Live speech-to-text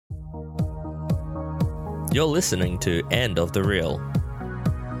You're listening to End of the Reel.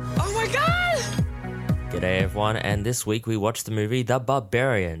 Oh my god! G'day everyone, and this week we watched the movie The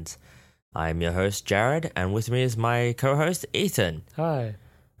Barbarians. I'm your host Jared, and with me is my co-host Ethan. Hi.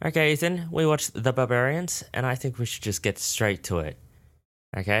 Okay, Ethan, we watched The Barbarians, and I think we should just get straight to it.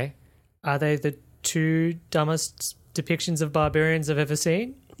 Okay? Are they the two dumbest depictions of barbarians I've ever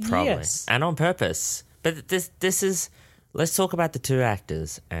seen? Probably. Yes. And on purpose. But this is... Let's talk about the two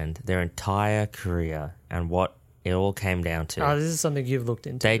actors and their entire career and what it all came down to. Oh, this is something you've looked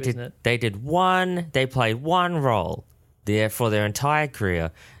into, isn't it? They played one role there for their entire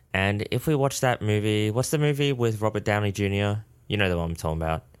career. And if we watch that movie, what's the movie with Robert Downey Jr.? You know the one I'm talking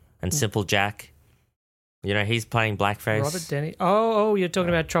about. And Simple Jack. You know, he's playing blackface. Robert Denny. Oh, you're talking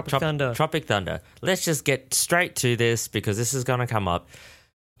about Tropic Thunder. Tropic Thunder. Let's just get straight to this because this is going to come up.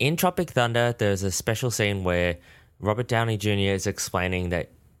 In Tropic Thunder, there's a special scene where Robert Downey Jr. is explaining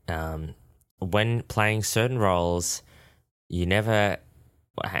that when playing certain roles, you never...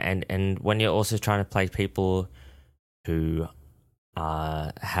 And when you're also trying to play people who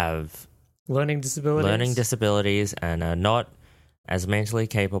have... Learning disabilities and are not as mentally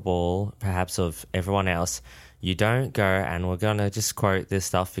capable, perhaps, of everyone else, you don't go, and we're going to just quote this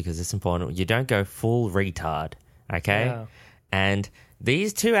stuff because it's important, you don't go full retard, okay? Yeah. And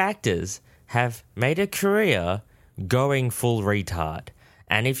these two actors have made a career going full retard.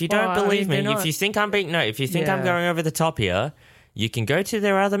 And if you don't believe me, if you think I'm being... No, if you think I'm going over the top here, you can go to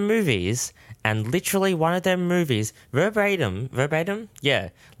their other movies, and literally one of their movies, verbatim? Yeah,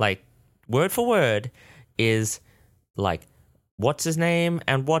 like, word for word, is like, what's his name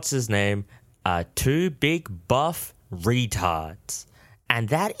and what's his name are two big buff retards. And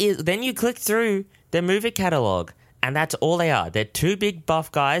that is... Then you click through their movie catalog, and that's all they are. They're two big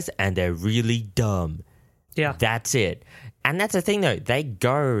buff guys, and they're really dumb. Yeah. That's it. And that's the thing, though. They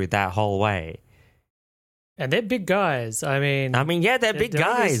go that whole way. And they're big guys. I mean, yeah, they're big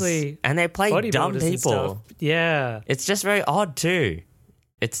guys. And they play dumb people. Yeah. It's just very odd, too.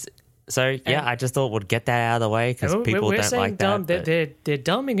 I just thought we'd get that out of the way because people don't like dumb, that. They're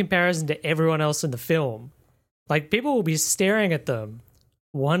dumb in comparison to everyone else in the film. Like, people will be staring at them,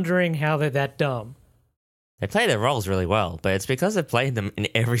 wondering how they're that dumb. They play their roles really well, but it's because they've played them in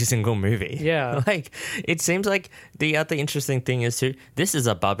every single movie. Yeah. Like, it seems like the other interesting thing is, too, this is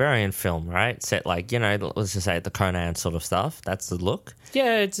a barbarian film, right? Set like, let's just say the Conan sort of stuff. That's the look.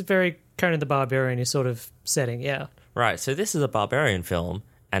 Yeah, it's a very Conan the Barbarian sort of setting, yeah. Right, so this is a barbarian film,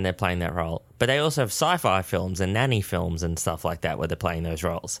 and they're playing that role. But they also have sci-fi films and nanny films and stuff like that where they're playing those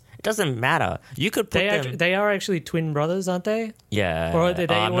roles. It doesn't matter. You could put them... They are actually twin brothers, aren't they? Yeah. Or they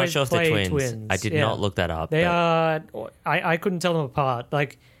I'm not sure if they're twins. I did not look that up. They are... I couldn't tell them apart.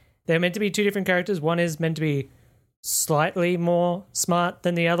 Like, they're meant to be two different characters. One is meant to be slightly more smart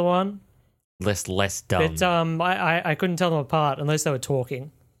than the other one. Less dumb. But I couldn't tell them apart unless they were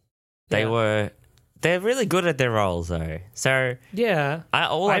talking. They're really good at their roles, though. So yeah,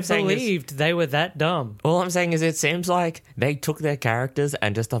 I believed they were that dumb. All I'm saying is it seems like they took their characters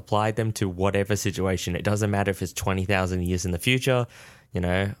and just applied them to whatever situation. It doesn't matter if it's 20,000 years in the future,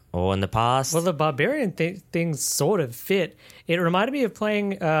 or in the past. Well, the barbarian things sort of fit. It reminded me of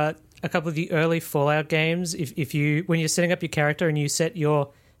playing a couple of the early Fallout games. If you, when you're setting up your character and you set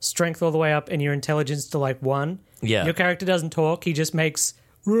your strength all the way up and your intelligence to like 1, your character doesn't talk. He just makes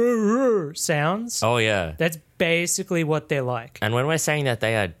sounds. Oh, yeah. That's basically what they're like. And when we're saying that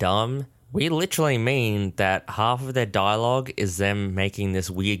they are dumb, we literally mean that half of their dialogue is them making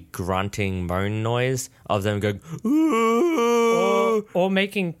this weird grunting moan noise of them going, or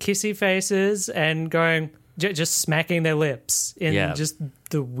making kissy faces and going, just smacking their lips in just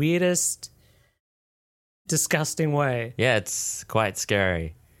the weirdest, disgusting way. Yeah, it's quite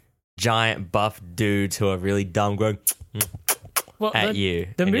scary. Giant buff dudes who are really dumb going... at you.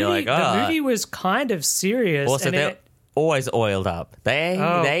 The movie was kind of serious. Also, they're always oiled up.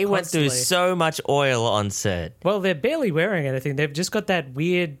 They went through so much oil on set. Well, they're barely wearing anything. They've just got that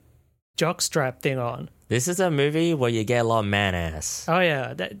weird jockstrap thing on. This is a movie where you get a lot of man ass. Oh,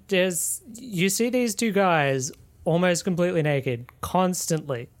 yeah. You see these two guys almost completely naked,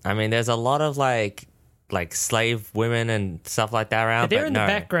 constantly. I mean, there's a lot of like slave women and stuff like that around. But they're in the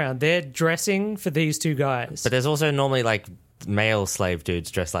background. They're dressing for these two guys. But there's also normally like male slave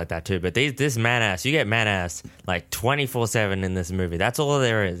dudes dressed like that too. But this man ass, you get man ass like 24/7 in this movie. That's all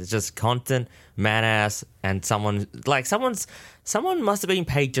there is. It's just constant man ass, and someone must have been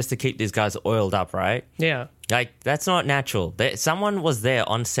paid just to keep these guys oiled up, right? Yeah. Like, that's not natural. Someone was there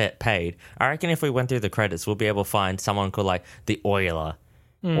on set paid. I reckon if we went through the credits, we'll be able to find someone called like the oiler,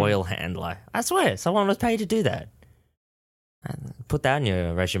 oil handler. I swear, someone was paid to do that. Put that in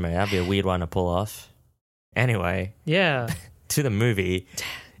your resume. That'd be a weird one to pull off. Anyway, Yeah. to the movie.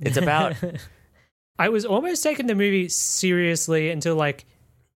 It's about... I was almost taking the movie seriously until like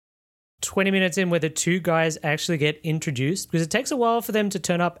 20 minutes in where the two guys actually get introduced, because it takes a while for them to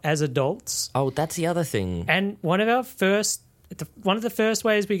turn up as adults. Oh, that's the other thing. And one of the first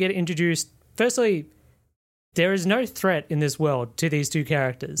ways we get introduced, firstly, there is no threat in this world to these two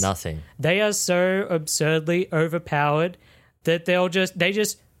characters. Nothing. They are so absurdly overpowered that they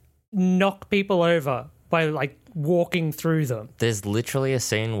just knock people over by like walking through them. There's literally a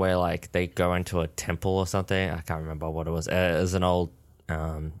scene where like they go into a temple or something. I can't remember what it was. It was an old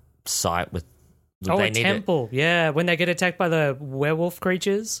site with... A temple. Yeah, when they get attacked by the werewolf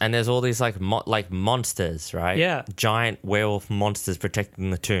creatures. And there's all these like monsters, right? Yeah. Giant werewolf monsters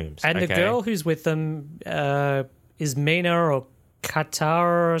protecting the tombs. And the girl who's with them is Mina or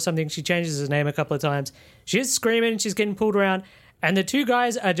Katara or something. She changes her name a couple of times. She's screaming, she's getting pulled around, and the two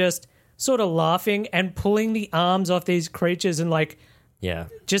guys are just sort of laughing and pulling the arms off these creatures and like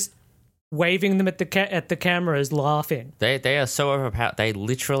just waving them at the cameras, laughing. They are so overpowered. They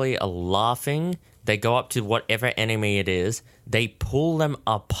literally are laughing. They go up to whatever enemy it is. They pull them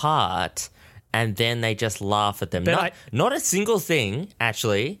apart, and then they just laugh at them. Not a single thing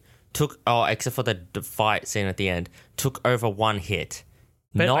actually took. Oh, except for the fight scene at the end, took over one hit.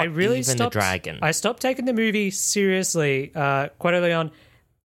 But not I really even the dragon. I stopped taking the movie seriously quite early on.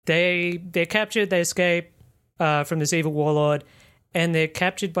 They're captured. They escape from this evil warlord, and they're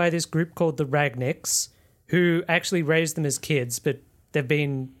captured by this group called the Ragniks, who actually raised them as kids, but they've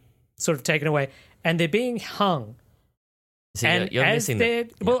been sort of taken away, and they're being hung. See, and you're missing that.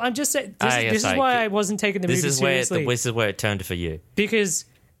 Well, I'm just saying, this is why I wasn't taking the movie seriously. This is where it turned for you. Because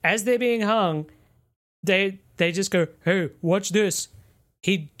as they're being hung, they just go, "Hey, watch this."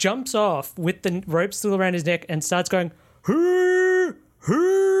 He jumps off with the rope still around his neck and starts going, "Hurr,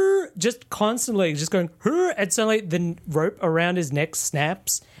 hurr," just constantly, just going, "Hurr," and suddenly the rope around his neck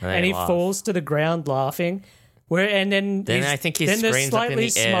snaps and he falls to the ground laughing. Then I think he screams the slightly up in the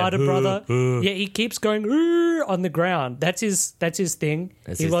smarter air. brother, he keeps going on the ground. That's his thing.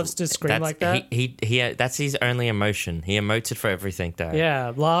 He loves to scream like that. He that's his only emotion. He emotes it for everything, though.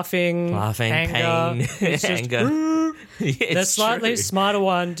 Yeah, laughing, anger, pain, anger. The slightly smarter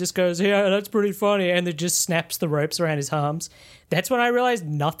one just goes, "Yeah, that's pretty funny," and then just snaps the ropes around his arms. That's when I realized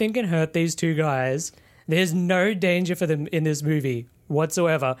nothing can hurt these two guys. There's no danger for them in this movie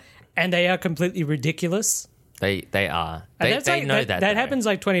whatsoever, and they are completely ridiculous. They are. They know that. That happens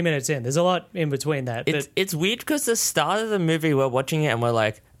like 20 minutes in. There's a lot in between that. It's weird because the start of the movie, we're watching it and we're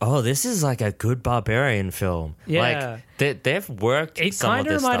like, oh, this is like a good barbarian film. Yeah. Like, they've worked some of this stuff really well. It kind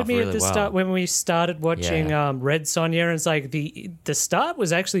of reminded me at the start when we started watching Red Sonja, and it's like the start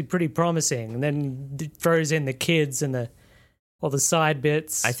was actually pretty promising, and then it throws in the kids and all the side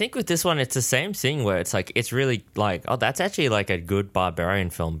bits. I think with this one, it's the same thing where it's like, it's really like, oh, that's actually like a good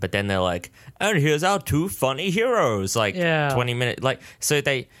barbarian film. But then they're like, and here's our two funny heroes. Like 20 minutes. Like, so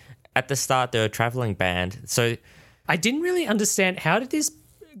at the start, they're a traveling band. So I didn't really understand, how did this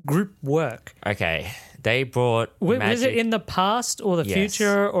group work? Okay. They brought magic. Was it in the past or the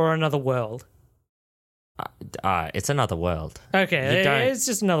future or another world? It's another world. Okay, it's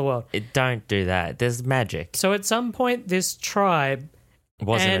just another world. Don't do that. There's magic. So at some point, this tribe...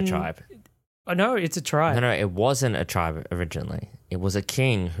 Wasn't a tribe. Oh, no, it's a tribe. No, it wasn't a tribe originally. It was a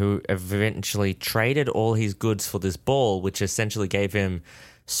king who eventually traded all his goods for this ball, which essentially gave him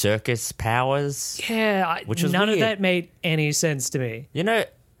circus powers. Yeah, none of that made any sense to me. You know...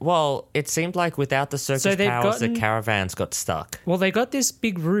 Well, it seemed like without the circus powers, the caravans got stuck. Well, they got this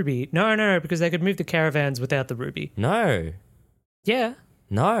big ruby. No, because they could move the caravans without the ruby. No. Yeah.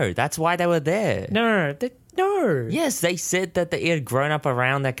 No, that's why they were there. No. Yes, they said that they had grown up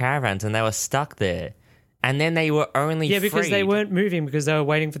around their caravans and they were stuck there. And then they were only freed. Yeah, because they weren't moving because they were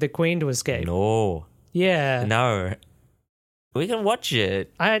waiting for the queen to escape. No. Yeah. No. We can watch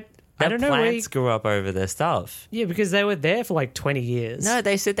it. I don't know. Plants grew up over their stuff. Yeah, because they were there for like 20 years. No,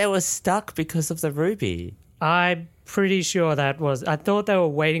 they said they were stuck because of the ruby. I'm pretty sure that was... I thought they were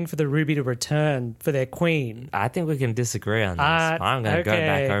waiting for the ruby to return for their queen. I think we can disagree on this. I'm going to go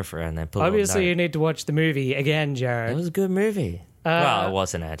back over it and then pull Obviously, you need to watch the movie again, Jared. It was a good movie. Well, it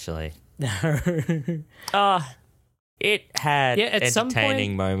wasn't actually. No. It had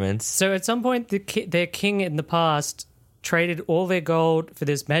entertaining moments. So at some point, their king in the past traded all their gold for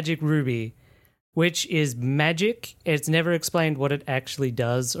this magic ruby, which is magic. It's never explained what it actually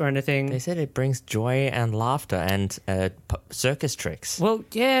does or anything. They said it brings joy and laughter and circus tricks. Well,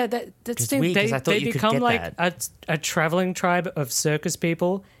 yeah, that's the thing. They become like a traveling tribe of circus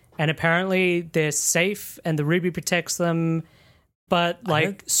people, and apparently they're safe and the ruby protects them, but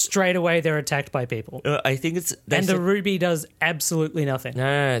like straight away they're attacked by people. I think it's... And the ruby does absolutely nothing.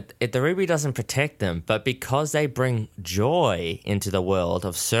 No, the ruby doesn't protect them, but because they bring joy into the world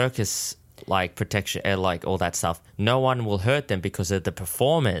of circus, like protection, like all that stuff, no one will hurt them because of the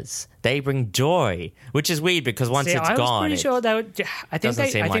performers. They bring joy, which is weird because once it's gone... I was pretty sure that would... I think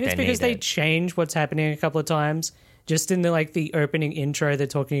it's because they change what's happening a couple of times. Just in the opening intro, they're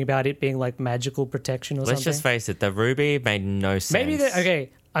talking about it being like magical protection or something. Let's just face it, the ruby made no sense.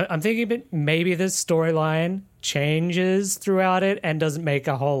 I'm thinking maybe the storyline changes throughout it and doesn't make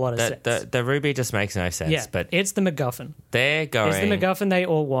a whole lot of sense. The ruby just makes no sense. Yeah, but it's the MacGuffin. It's the MacGuffin they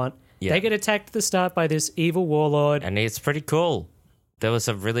all want. Yeah. They get attacked at the start by this evil warlord. And it's pretty cool. There was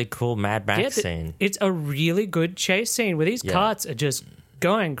a really cool Mad Max scene. It's a really good chase scene where these carts are just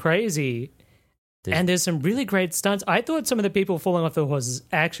going crazy. And there's some really great stunts. I thought some of the people falling off the horses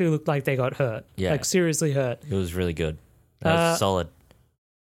actually looked like they got hurt. Yeah. Like, seriously hurt. It was really good. That was solid.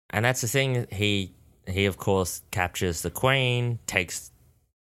 And that's the thing. He of course, captures the queen, takes...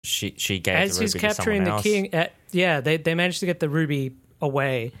 She gave as the ruby to someone else. As he's capturing the king... they managed to get the ruby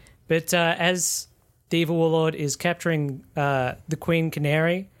away. But as the evil warlord is capturing the Queen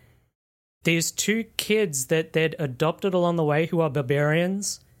Canary, there's two kids that they'd adopted along the way who are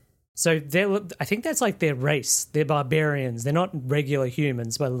barbarians. So I think that's like their race. They're barbarians. They're not regular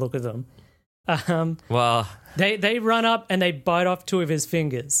humans by the look of them. Well... They run up and they bite off two of his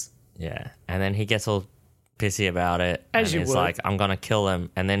fingers. Yeah. And then he gets all pissy about it. As and he's like, I'm going to kill them.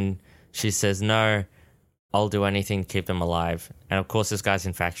 And then she says, no... I'll do anything to keep them alive. And of course, this guy's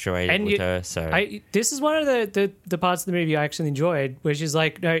infatuated with her. So this is one of the parts of the movie I actually enjoyed, where she's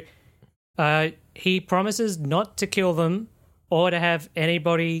like, no, he promises not to kill them or to have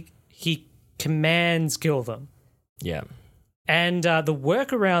anybody he commands kill them. Yeah. And the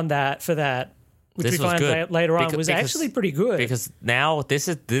work around that, which we find later on, was actually pretty good. Because now this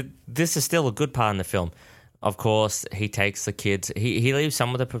is still a good part in the film. Of course, he takes the kids. He leaves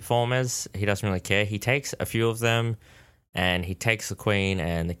some of the performers. He doesn't really care. He takes a few of them, and he takes the queen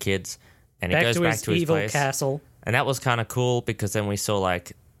and the kids, and he goes back to his evil place. Castle. And that was kind of cool because then we saw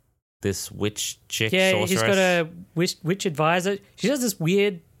like this witch chick. Yeah, sorceress. He's got a witch advisor. She does this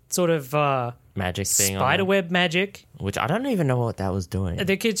weird sort of magic thing, spiderweb magic, which I don't even know what that was doing.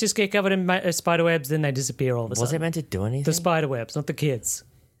 The kids just get covered in spiderwebs, then they disappear all of a sudden. Was it meant to do anything? The spiderwebs, not the kids.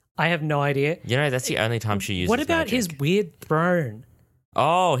 I have no idea. You know, that's the only time she uses What about magic. his weird throne?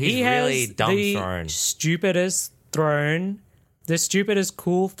 Oh, he's really dumb throne. Stupidest throne. The stupidest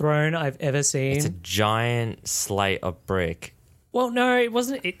cool throne I've ever seen. It's a giant slate of brick. Well, no, it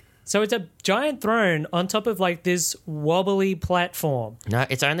wasn't. So it's a giant throne on top of like this wobbly platform. No,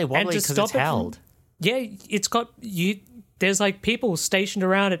 it's only wobbly because it's held. It's got there's like people stationed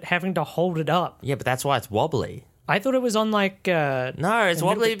around it having to hold it up. Yeah, but that's why it's wobbly. I thought it was on like... no, it's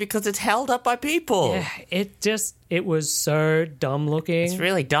wobbly because it's held up by people. Yeah, it was so dumb looking. It's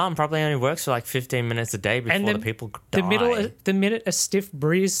really dumb. Probably only works for like 15 minutes a day before the people die. The minute a stiff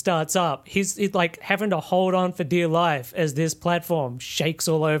breeze starts up, he's like having to hold on for dear life as this platform shakes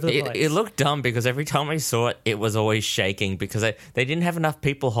all over the place. It looked dumb because every time we saw it, it was always shaking because they didn't have enough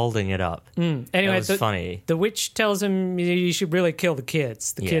people holding it up. Anyway, it was funny. The witch tells him you should really kill the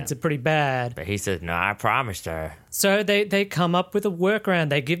kids. The kids are pretty bad. But he says, no, I promised her. So they come up with a workaround.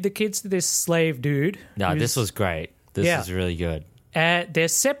 They give the kids to this slave dude. No, this was great. This is really good. They're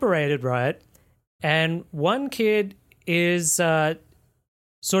separated, right? And one kid is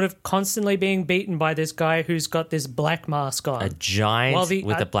sort of constantly being beaten by this guy who's got this black mask on. A giant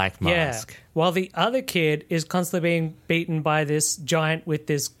with a black mask. Yeah, while the other kid is constantly being beaten by this giant with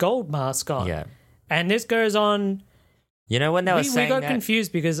this gold mask on. Yeah. And this goes on... You know, when they were saying we got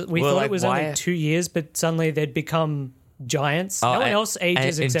confused because we thought it was only 2 years, but suddenly they'd become giants. No one else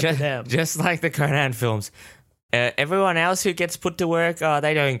ages except for them. Just like the Conan films. Everyone else who gets put to work,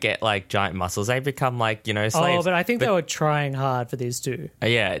 they don't get like giant muscles. They become like, slaves. Oh, but I think they were trying hard for these two.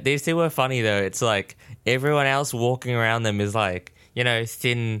 Yeah, these two were funny though. It's like everyone else walking around them is like,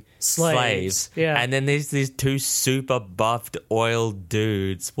 thin slaves. Yeah. And then there's these two super buffed, oiled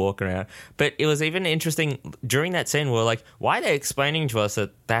dudes walking around. But it was even interesting during that scene, we were like, why are they explaining to us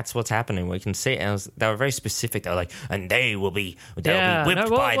that that's what's happening? We can see it. And they were very specific. They were like, and they'll be whipped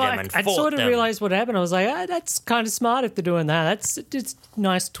by them and fought I sort of them. realized what happened. I was like, that's kind of smart if they're doing that. It's a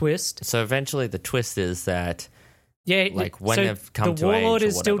nice twist. So eventually the twist is that like when they've come to age the warlord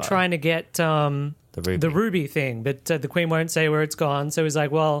is still trying to get the ruby thing, but the queen won't say where it's gone. So he's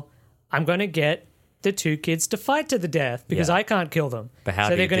like, well, I'm going to get the two kids to fight to the death because I can't kill them. But how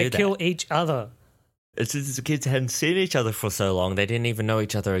so do they're you going do to kill each other. Since the kids hadn't seen each other for so long, they didn't even know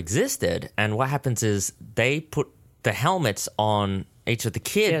each other existed. And what happens is they put the helmets on each of the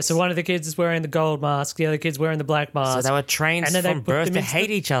kids. Yeah, so one of the kids is wearing the gold mask, the other kid's wearing the black mask. So they were trained from birth to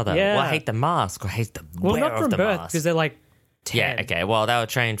hate each other. Yeah. Well, hate the mask or hate the wearer of the mask. Well, not from birth, because they're like 10. Yeah, okay. Well, they were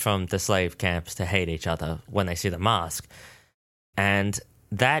trained from the slave camps to hate each other when they see the mask. And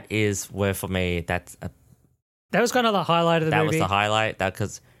that is where, for me, that was kind of the highlight of the movie. That was the highlight,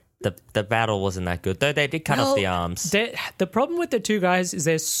 because the battle wasn't that good. Though they did cut off the arms. The problem with the two guys is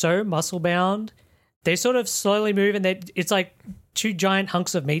they're so muscle-bound. They sort of slowly move, and it's like two giant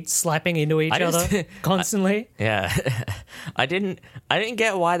hunks of meat slapping into each other constantly. Yeah. I didn't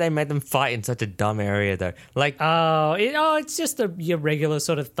get why they made them fight in such a dumb area, though. Like, it's just your regular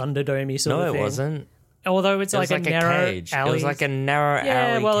sort of Thunderdome-y sort of thing. No, it wasn't. Although it's like a narrow cage. alley. It was like a narrow alley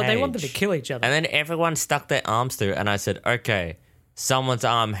Yeah, well, cage. they wanted to kill each other. And then everyone stuck their arms through, and I said, okay, someone's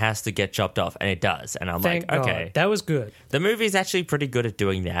arm has to get chopped off, and it does. And I'm Thank God. okay. That was good. The movie's actually pretty good at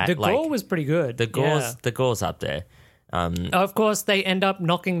doing that. The gore was pretty good. The gore's up there. Of course, they end up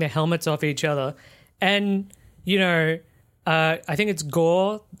knocking the helmets off each other. And, I think it's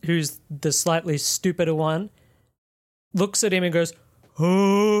Gore, who's the slightly stupider one, looks at him and goes,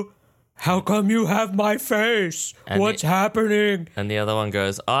 "Oh, how come you have my face? What's happening?" And the other one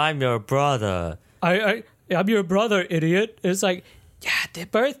goes, "I'm your brother." I'm your brother, idiot. It's like, yeah, they're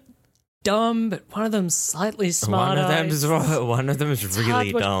both dumb, but one of them's slightly smarter. One of them is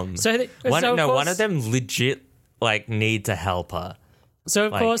really dumb. One of them legit need to help her. So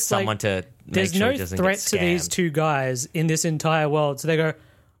of course, someone to there's no threat to these two guys in this entire world. So they go,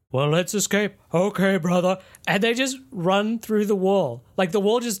 "Well, let's escape." "Okay, brother," and they just run through the wall. Like the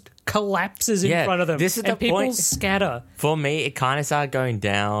wall just collapses in front of them. This is the people point. Scatter. For me, it kind of started going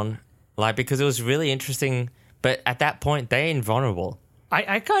down, because it was really interesting. But at that point, they're invulnerable.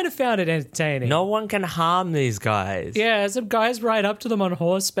 I kind of found it entertaining. No one can harm these guys. Yeah, some guys ride up to them on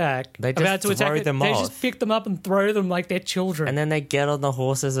horseback. They just throw them off. They just pick them up and throw them like they're children. And then they get on the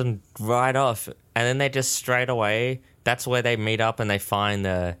horses and ride off. And then they just straight away, that's where they meet up and they find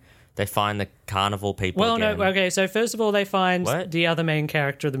the carnival people again. No, okay, so first of all, they find the other main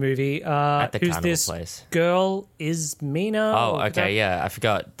character of the movie, at the who's carnival this place. Girl, Ismina. Oh, okay, yeah, I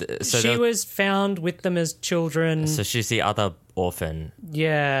forgot. So she was found with them as children. So she's the other orphan.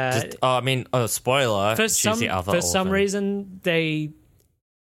 Yeah. Spoiler, she's the other orphan. For some reason, they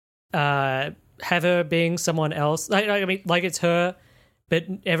have her being someone else. It's her, but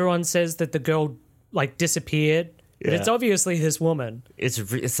everyone says that the girl, disappeared. But it's obviously this woman. It's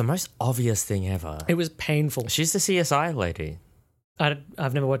the most obvious thing ever. It was painful. She's the CSI lady.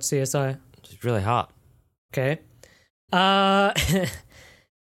 I've never watched CSI. She's really hot. Okay.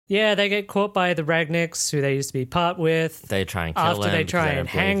 Yeah, they get caught by the Ragniks, who they used to be part with. They try and kill them. After they try and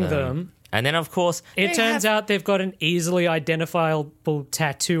hang them. And then, of course... It turns out they've got an easily identifiable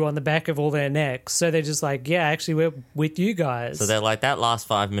tattoo on the back of all their necks. So they're just like, yeah, actually, we're with you guys. So they're like, that last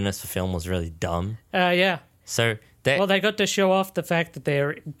 5 minutes of film was really dumb. Yeah. So... they got to show off the fact that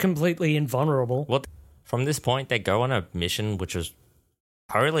they're completely invulnerable. Well, from this point, they go on a mission which was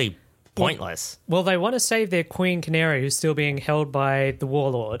totally pointless. Well, they want to save their Queen Canary, who's still being held by the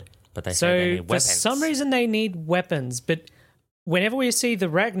Warlord. But they say they need weapons. For some reason, they need weapons. But whenever we see the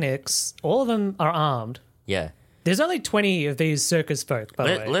Ragniks, all of them are armed. Yeah. There's only 20 of these circus folk, by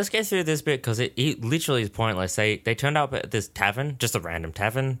the way. Let's get through this bit, because it literally is pointless. They turned up at this tavern, just a random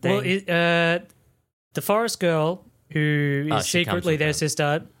tavern thing. Well, the forest girl, who is secretly their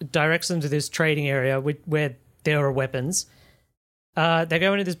sister, directs them to this trading area where there are weapons. They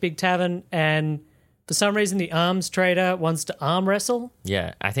go into this big tavern, and for some reason the arms trader wants to arm wrestle.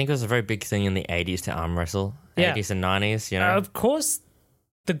 Yeah, I think it was a very big thing in the 80s to arm wrestle. 80s and 90s, Of course,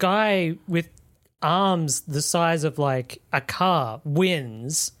 the guy with arms the size of a car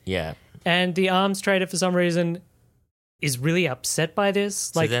wins. Yeah. And the arms trader, for some reason, is really upset by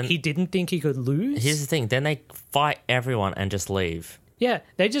this. He didn't think he could lose. Here's the thing. Then they fight everyone and just leave. Yeah,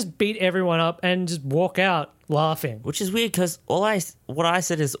 they just beat everyone up and just walk out laughing. Which is weird, because what I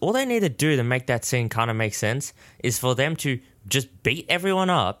said is all they need to do to make that scene kind of make sense is for them to just beat everyone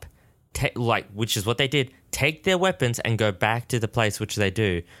up, which is what they did, take their weapons and go back to the place, which they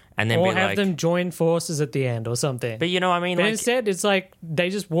do, and then have them join forces at the end or something. But you know what I mean? But instead, it's they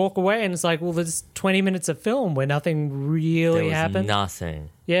just walk away, and it's well, there's 20 minutes of film where nothing really happened. Nothing.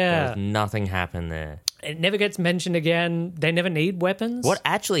 Yeah. There was nothing happened there. It never gets mentioned again. They never need weapons. What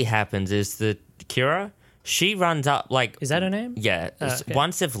actually happens is that Kira, she runs up Is that her name? Yeah. Okay.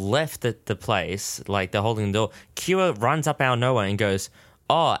 Once they've left the place, they're holding the door, Kira runs up out of nowhere and goes,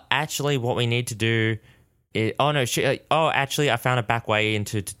 "Oh, actually, what we need to do is... actually, I found a back way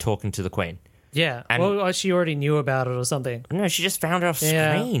into talking to the Queen." Yeah. And she already knew about it or something. No, she just found it off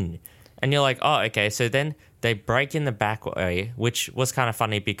screen. And you're like, oh, okay. So then they break in the back way, which was kind of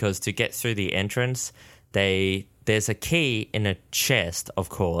funny because to get through the entrance, there's a key in a chest, of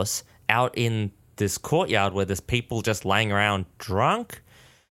course, out in this courtyard where there's people just laying around drunk.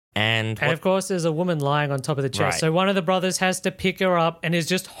 And of course, there's a woman lying on top of the chest. Right. So one of the brothers has to pick her up and is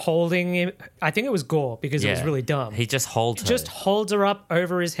just holding him. I think it was Gore because it was really dumb. He just holds her. Just holds her up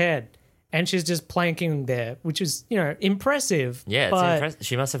over his head. And she's just planking there, which is, impressive. Yeah, it's impressive.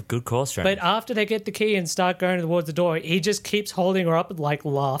 She must have good core strength. But after they get the key and start going towards the door, he just keeps holding her up, like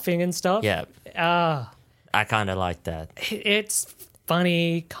laughing and stuff. Yeah. I kind of like that. It's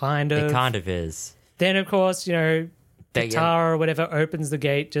funny, kind of. It kind of is. Then, of course, Katara or whatever opens the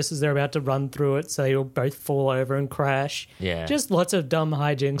gate just as they're about to run through it, so you'll both fall over and crash. Yeah. Just lots of dumb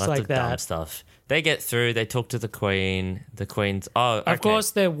hijinks Lots like of that. dumb stuff. They get through, they talk to the Queen. The Queen's... Oh, okay. Of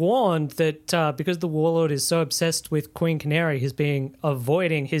course, they're warned that because the Warlord is so obsessed with Queen Canary, he's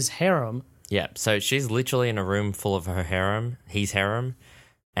avoiding his harem. Yeah, so she's literally in a room full of her harem, his harem,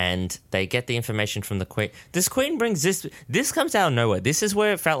 and they get the information from the Queen. This Queen brings this... This comes out of nowhere. This is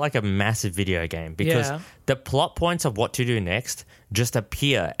where it felt like a massive video game because the plot points of what to do next just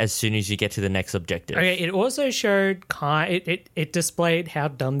appear as soon as you get to the next objective. Okay, it also showed... It displayed how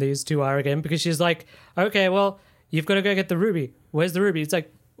dumb these two are again because she's like, okay, well, you've got to go get the ruby. Where's the ruby? It's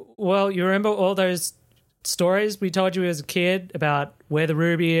like, well, you remember all those stories we told you as a kid about where the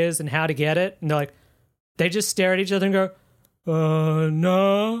ruby is and how to get it? And they're like, they just stare at each other and go,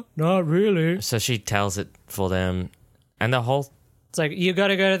 no, not really. So she tells it for them, and the whole... It's like, you got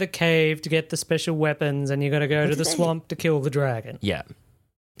to go to the cave to get the special weapons, and you got to go to the swamp to kill the dragon. Yeah.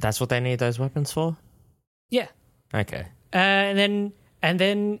 That's what they need those weapons for? Yeah. Okay. And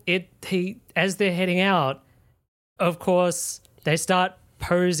then as they're heading out, of course, they start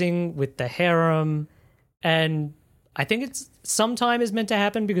posing with the harem, and I think it's sometime is meant to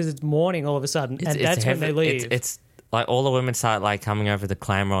happen because it's morning all of a sudden, and that's when they leave. It's like all the women start like coming over the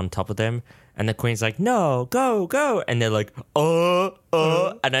clamor on top of them, and the Queen's like, no, go, and they're like,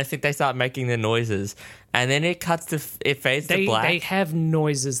 and I think they start making the noises, and then it fades to black. They have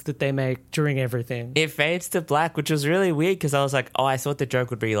noises that they make during everything. It fades to black, which was really weird because I was like, I thought the joke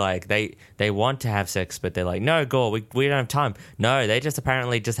would be like they want to have sex, but they're like, no, Gore, we don't have time. No, they just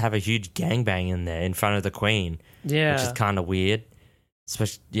apparently just have a huge gangbang in there in front of the Queen. Yeah, which is kind of weird.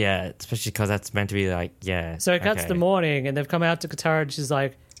 Especially because that's meant to be like, yeah. So it cuts to morning, and they've come out to Katara, and she's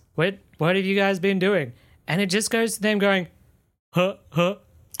like, what have you guys been doing? And it just goes to them going, huh.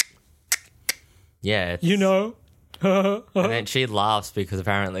 Yeah. And then she laughs because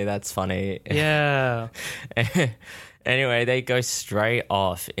apparently that's funny. Yeah. Anyway, they go straight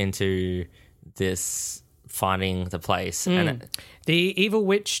off into this finding the place. And the evil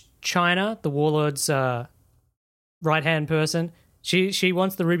witch China, the Warlord's right-hand person, she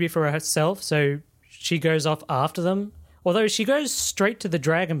wants the ruby for herself, so she goes off after them. Although she goes straight to the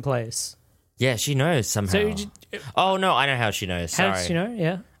dragon place. Yeah, she knows somehow. Oh, no, I know how she knows. Sorry. How does she know?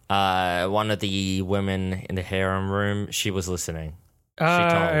 Yeah. One of the women in the harem room, she was listening.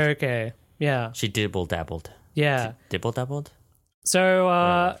 Okay. Yeah. She dibble-dabbled. Yeah. Dibble-dabbled?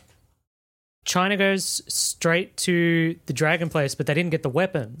 So, China goes straight to the dragon place, but they didn't get the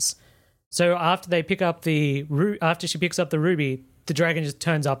weapons. So after she picks up the ruby, the dragon just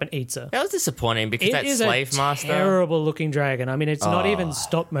turns up and eats her. That was disappointing because that slave master... It is a terrible-looking dragon. I mean, it's not even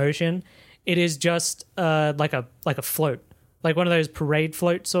stop motion. It is just like a float, like one of those parade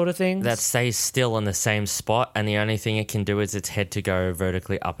float sort of things. That stays still in the same spot, and the only thing it can do is its head to go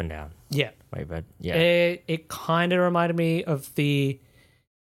vertically up and down. Yeah. Wait, but yeah. It kind of reminded me of the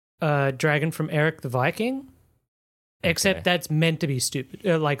dragon from Eric the Viking, except that's meant to be stupid,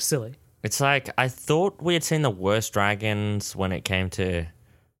 like silly. It's like, I thought we had seen the worst dragons when it came to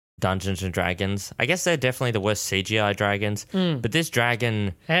Dungeons and Dragons. I guess they're definitely the worst CGI dragons, but this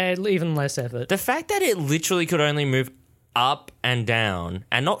dragon... Had even less effort. The fact that it literally could only move up and down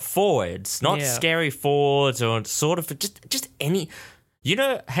and not forwards, not scary forwards or sort of just any...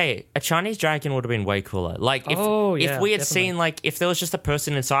 hey, a Chinese dragon would have been way cooler. Like, if we had seen, like, if there was just a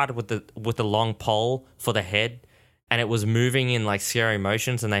person inside with the long pole for the head, and it was moving in like scary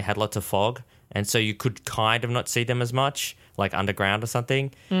motions and they had lots of fog, and so you could kind of not see them as much, like underground or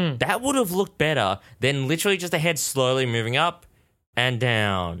something. That would have looked better than literally just a head slowly moving up and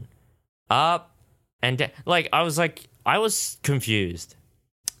down. Up and down. Like, I was confused.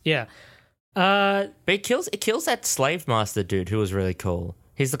 Yeah. But it kills that slave master dude who was really cool.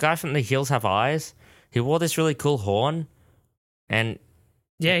 He's the guy from The Hills Have Eyes. He wore this really cool horn, and...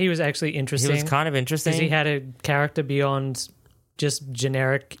 Yeah, he was actually interesting. He was kind of interesting. Because he had a character beyond just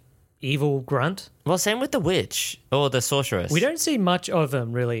generic evil grunt. Well, same with the witch or the sorceress. We don't see much of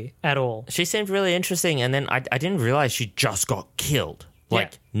them really at all. She seemed really interesting, and then I didn't realize she just got killed.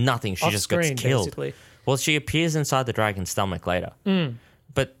 Like nothing, she Off just screen, gets killed. basically. Well, she appears inside the dragon's stomach later.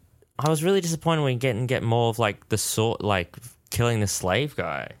 But I was really disappointed when we get more of like the killing the slave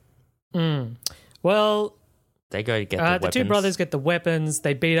guy. Well, they go to get the weapons. The two brothers get the weapons.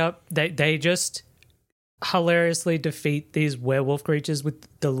 They beat up. They just hilariously defeat these werewolf creatures with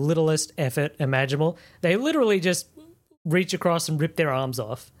the littlest effort imaginable. They literally just reach across and rip their arms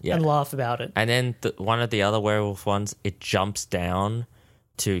off and laugh about it. And then one of the other werewolf ones, it jumps down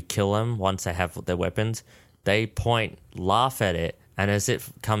to kill them once they have their weapons. They point, laugh at it, and as it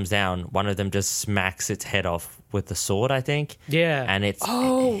comes down, one of them just smacks its head off with the sword, I think. Yeah. And its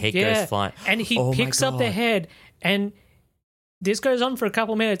head goes flying. And he picks up the head, and this goes on for a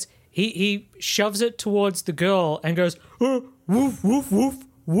couple minutes. He shoves it towards the girl and goes, oh, woof, woof, woof.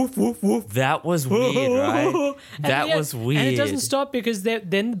 Woof, woof, woof. That was weird, right? That was weird. And it doesn't stop because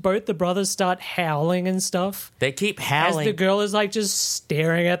then both the brothers start howling and stuff. They keep howling. As the girl is like just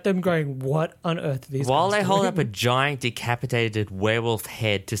staring at them going, what on earth are these While guys they hold doing? up a giant decapitated werewolf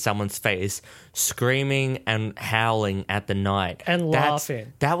head to someone's face, screaming and howling at the night. And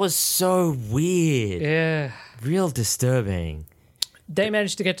laughing. That was so weird. Yeah. Real disturbing. They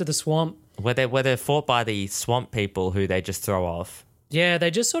managed to get to the swamp. Where they're fought by the swamp people who they just throw off. Yeah,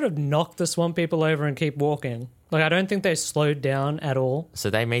 they just sort of knock the swamp people over and keep walking. Like, I don't think they slowed down at all. So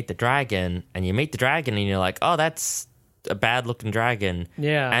they meet the dragon, and you meet the dragon, and you're like, oh, that's a bad-looking dragon.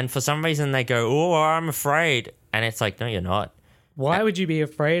 Yeah. And for some reason, they go, oh, I'm afraid. And it's like, no, you're not. Why would you be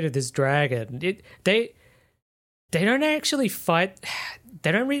afraid of this dragon? They don't actually fight.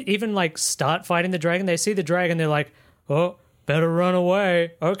 They don't even, like, start fighting the dragon. They see the dragon, they're like, oh, better run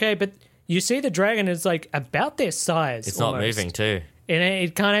away. Okay, but you see the dragon is, like, about their size. It's almost. not moving, too. And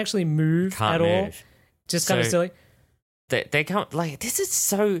it can't actually move at all. Just kind of silly. They can't, like, this is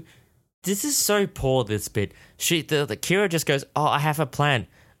so poor, this bit. The Kira just goes, oh, I have a plan.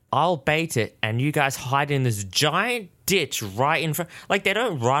 I'll bait it, and you guys hide in this giant ditch right in front. Like, they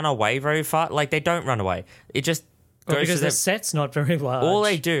don't run away very far. Like, they don't run away. It just goes because to the set's not very large. All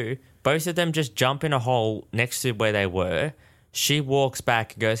they do, both of them just jump in a hole next to where they were. She walks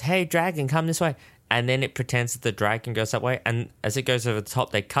back and goes, hey, dragon, come this way. And then it pretends that the dragon goes that way. And as it goes over the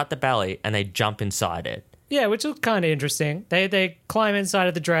top, they cut the belly and they jump inside it. Yeah, which is kind of interesting. They climb inside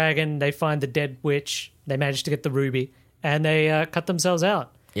of the dragon. They find the dead witch. They manage to get the ruby. And they cut themselves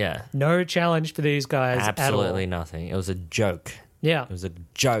out. Yeah. No challenge for these guys Absolutely at all. nothing. It was a joke. Yeah. It was a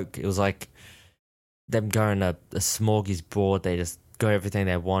joke. It was like them going to a smorgasbord. They just got everything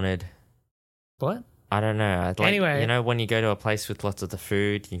they wanted. What? I don't know. Anyway. You know when you go to a place with lots of the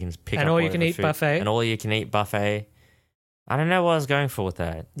food, you can pick up an all-you-can-eat food, buffet. An all-you-can-eat buffet. I don't know what I was going for with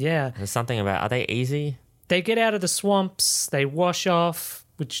that. Yeah. There's something about, are they easy? They get out of the swamps. They wash off,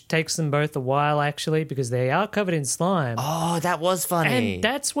 which takes them both a while, actually, because they are covered in slime. Oh, that was funny. And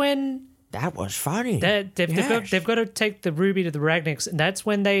that's when... That was funny. They've got to take the ruby to the Ragniks, and that's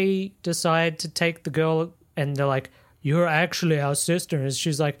when they decide to take the girl, and they're like, you're actually our sister. And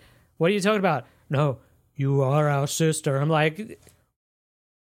she's like, what are you talking about? No, you are our sister. I'm like,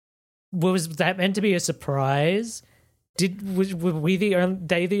 was that meant to be a surprise? Were we the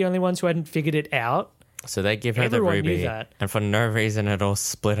only ones who hadn't figured it out? So they give her Everyone the ruby, knew that. and for no reason it all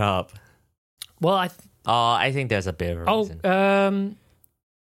split up. Well, I think there's a bit of a reason.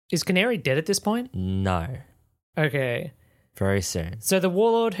 Is Canary dead at this point? No. Okay. Very soon. So the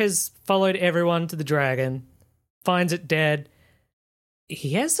warlord has followed everyone to the dragon, finds it dead.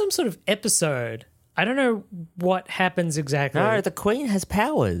 He has some sort of episode. I don't know what happens exactly. No, the queen has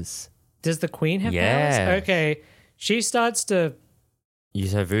powers. Does the queen have powers? Okay. She starts to...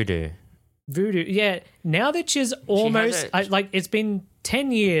 use her voodoo. Yeah. Now that she's almost... it's been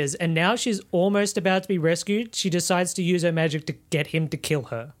 10 years, and now she's almost about to be rescued, she decides to use her magic to get him to kill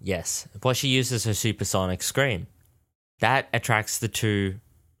her. Yes. Well, she uses her supersonic scream. That attracts the two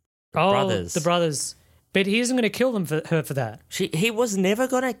brothers. The brothers. But he isn't going to kill them for that. He was never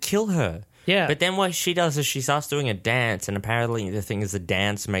going to kill her. Yeah. But then what she does is she starts doing a dance, and apparently the thing is the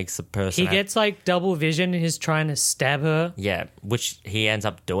dance makes the person... He gets like double vision and he's trying to stab her. Yeah, which he ends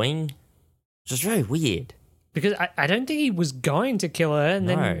up doing. Which is very weird. Because I don't think he was going to kill her, and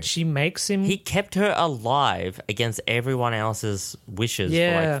then she makes him... He kept her alive against everyone else's wishes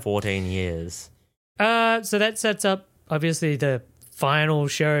for like 14 years. So that sets up, obviously, the final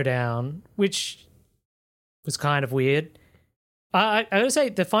showdown, which was kind of weird. I gotta say,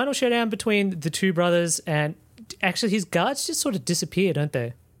 the final showdown between the two brothers, and actually his guards just sort of disappear, don't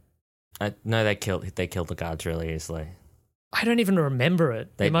they? No, they killed the guards really easily. I don't even remember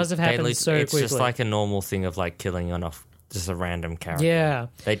it. It must have happened so quickly. It's just like a normal thing of like killing off just a random character. Yeah.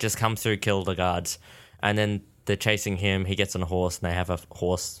 They just come through, kill the guards, and then they're chasing him. He gets on a horse, and they have a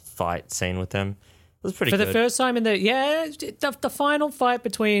horse fight scene with them. It was pretty good. For the first time the final fight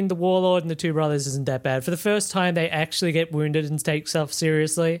between the warlord and the two brothers isn't that bad. For the first time, they actually get wounded and take stuff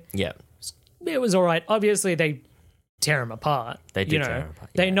seriously. Yeah. It was all right. Obviously, they tear him apart. They do tear him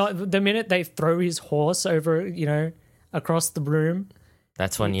apart. They not the minute they throw his horse over, across the room.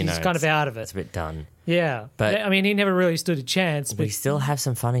 That's when he's kind of out of it. It's a bit done. Yeah, but I mean, he never really stood a chance. But we still have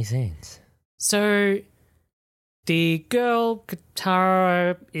some funny scenes. So the girl,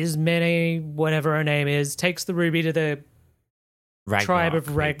 Katara Ismene, whatever her name is, takes the ruby to the tribe of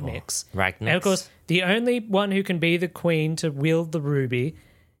Ragniks. And of course, the only one who can be the queen to wield the ruby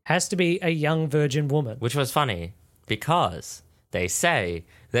has to be a young virgin woman. Which was funny because they say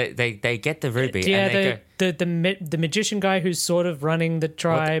they get the ruby. Yeah, and they the magician guy who's sort of running the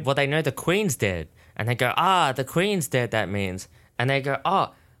tribe. Well, they know the queen's dead. And they go, the queen's dead, that means. And they go,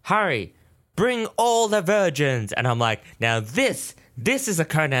 hurry, bring all the virgins. And I'm like, now this is a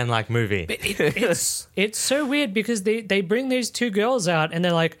Conan-like movie. It's so weird because they bring these two girls out and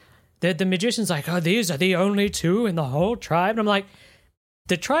they're like, the magician's like, these are the only two in the whole tribe. And I'm like,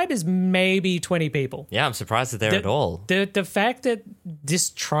 the tribe is maybe 20 people. Yeah, I'm surprised that they're at all. The fact that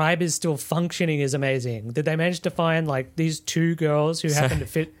this tribe is still functioning is amazing. Did they manage to find like these two girls who happen to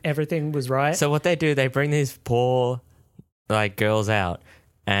fit everything was right? So what they do, they bring these poor like girls out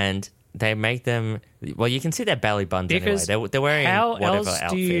and they make them. Well, you can see their belly buttons because anyway. They're wearing whatever outfits. How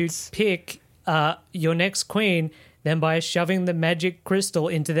else do you pick your next queen than by shoving the magic crystal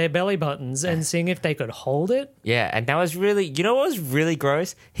into their belly buttons and seeing if they could hold it? Yeah, and that was really... You know what was really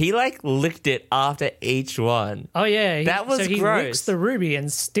gross? He, licked it after each one. Oh, yeah. That was gross. So he licks the ruby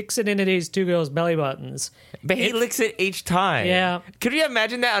and sticks it into these two girls' belly buttons. But he licks it each time. Yeah. Could you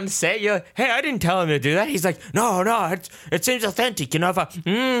imagine that on set? You're like, hey, I didn't tell him to do that. He's like, no, it seems authentic. Please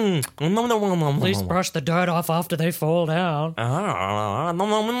brush the dirt off after they fall down.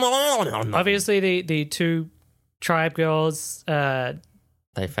 Obviously, the two tribe girls,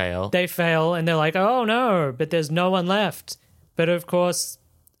 they fail, and they're like, oh no, but there's no one left. But of course,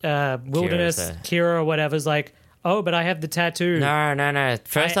 Wilderness Kira or whatever's like, oh, but I have the tattoo. No.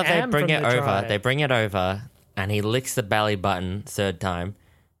 First off, they bring it over. They bring it over, and he licks the belly button third time.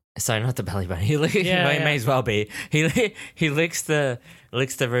 Sorry, not the belly button. He may as well be. He licks the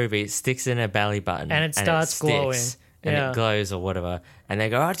ruby, sticks in a belly button, and it starts glowing. And it glows or whatever. And they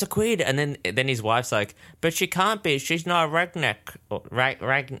go, it's a queen. And then his wife's like, but she can't be. She's not a Ragnik.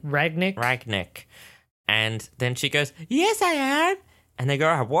 Ragnik. And then she goes, yes, I am. And they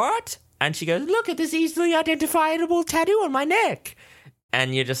go, what? And she goes, look at this easily identifiable tattoo on my neck.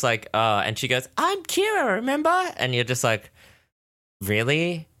 And you're just like, and she goes, I'm Kira, remember? And you're just like,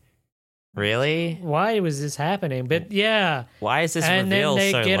 really? Really? Why was this happening? But yeah. Why is this reveal so late?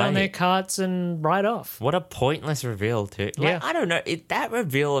 And then they get on their carts and ride off. What a pointless reveal too. Yeah. I don't know. That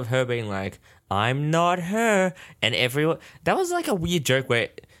reveal of her being like, I'm not her. And everyone... That was like a weird joke where...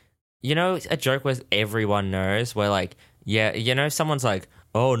 a joke where everyone knows where like, yeah, someone's like,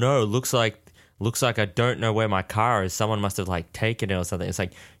 oh no, looks like I don't know where my car is. Someone must have like taken it or something. It's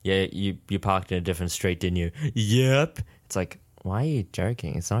like, yeah, you parked in a different street, didn't you? Yep. It's like... Why are you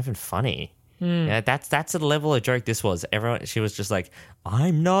joking? It's not even funny. Yeah, that's the level of joke this was. She was just like,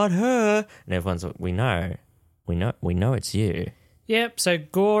 I'm not her. And everyone's like, we know it's you. Yep, so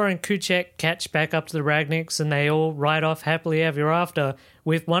Gore and Kuchek catch back up to the Ragniks and they all ride off happily ever after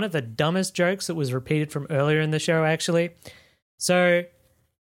with one of the dumbest jokes that was repeated from earlier in the show, actually. So...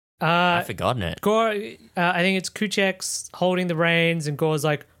 I've forgotten it. Gore, I think it's Kuchek's holding the reins and Gore's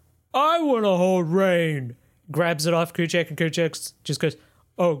like, I want to hold rein. Grabs it off Kuchek and Kuchek just goes,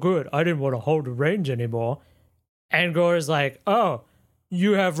 oh, good, I didn't want to hold the reins anymore. And Gore is like, oh,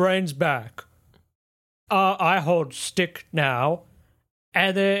 you have reins back. I hold stick now.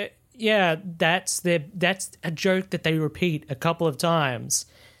 And that's a joke that they repeat a couple of times.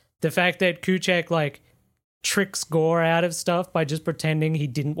 The fact that Kuchek like tricks Gore out of stuff by just pretending he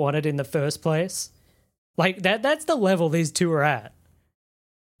didn't want it in the first place. Like that's the level these two are at.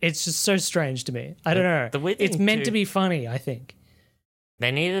 It's just so strange to me. I don't know. It's meant to be funny, I think.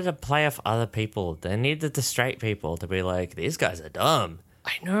 They needed to play off other people. They needed the straight people to be like, these guys are dumb.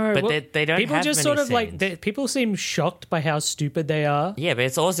 I know. But they don't people have just many sort of scenes. like, people seem shocked by how stupid they are. Yeah, but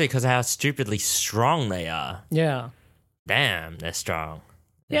it's also because of how stupidly strong they are. Yeah. Damn, they're strong.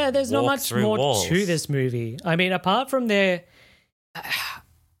 Yeah, there's not much more to this movie. I mean, apart from I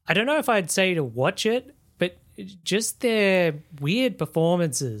don't know if I'd say to watch it, but just their weird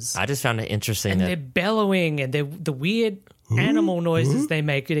performances. I just found it interesting. And they're bellowing and the weird animal noises they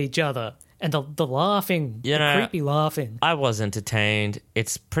make at each other. And the laughing, the creepy laughing. I was entertained.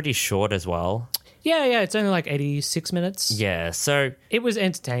 It's pretty short as well. Yeah, it's only like 86 minutes. Yeah, so it was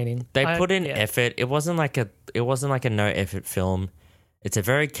entertaining. They put in effort. It wasn't like a no effort film. It's a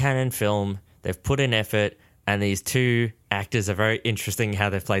very canon film. They've put in effort, and these two actors are very interesting how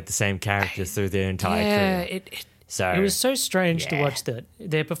they've played the same characters through their entire career. It was so strange to watch that.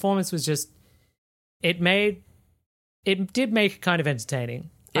 Their performance was just it did make it kind of entertaining.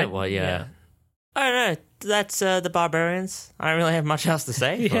 Yeah, I don't know. That's The Barbarians. I don't really have much else to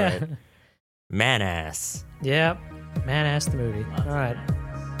say for it. Man-Ass. Yeah, Man-Ass the movie. All right.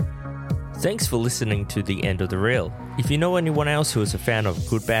 Thanks for listening to The End of the Reel. If you know anyone else who is a fan of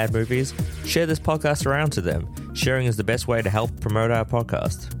good, bad movies, share this podcast around to them. Sharing is the best way to help promote our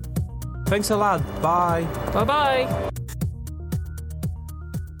podcast. Thanks a lot. Bye. Bye-bye.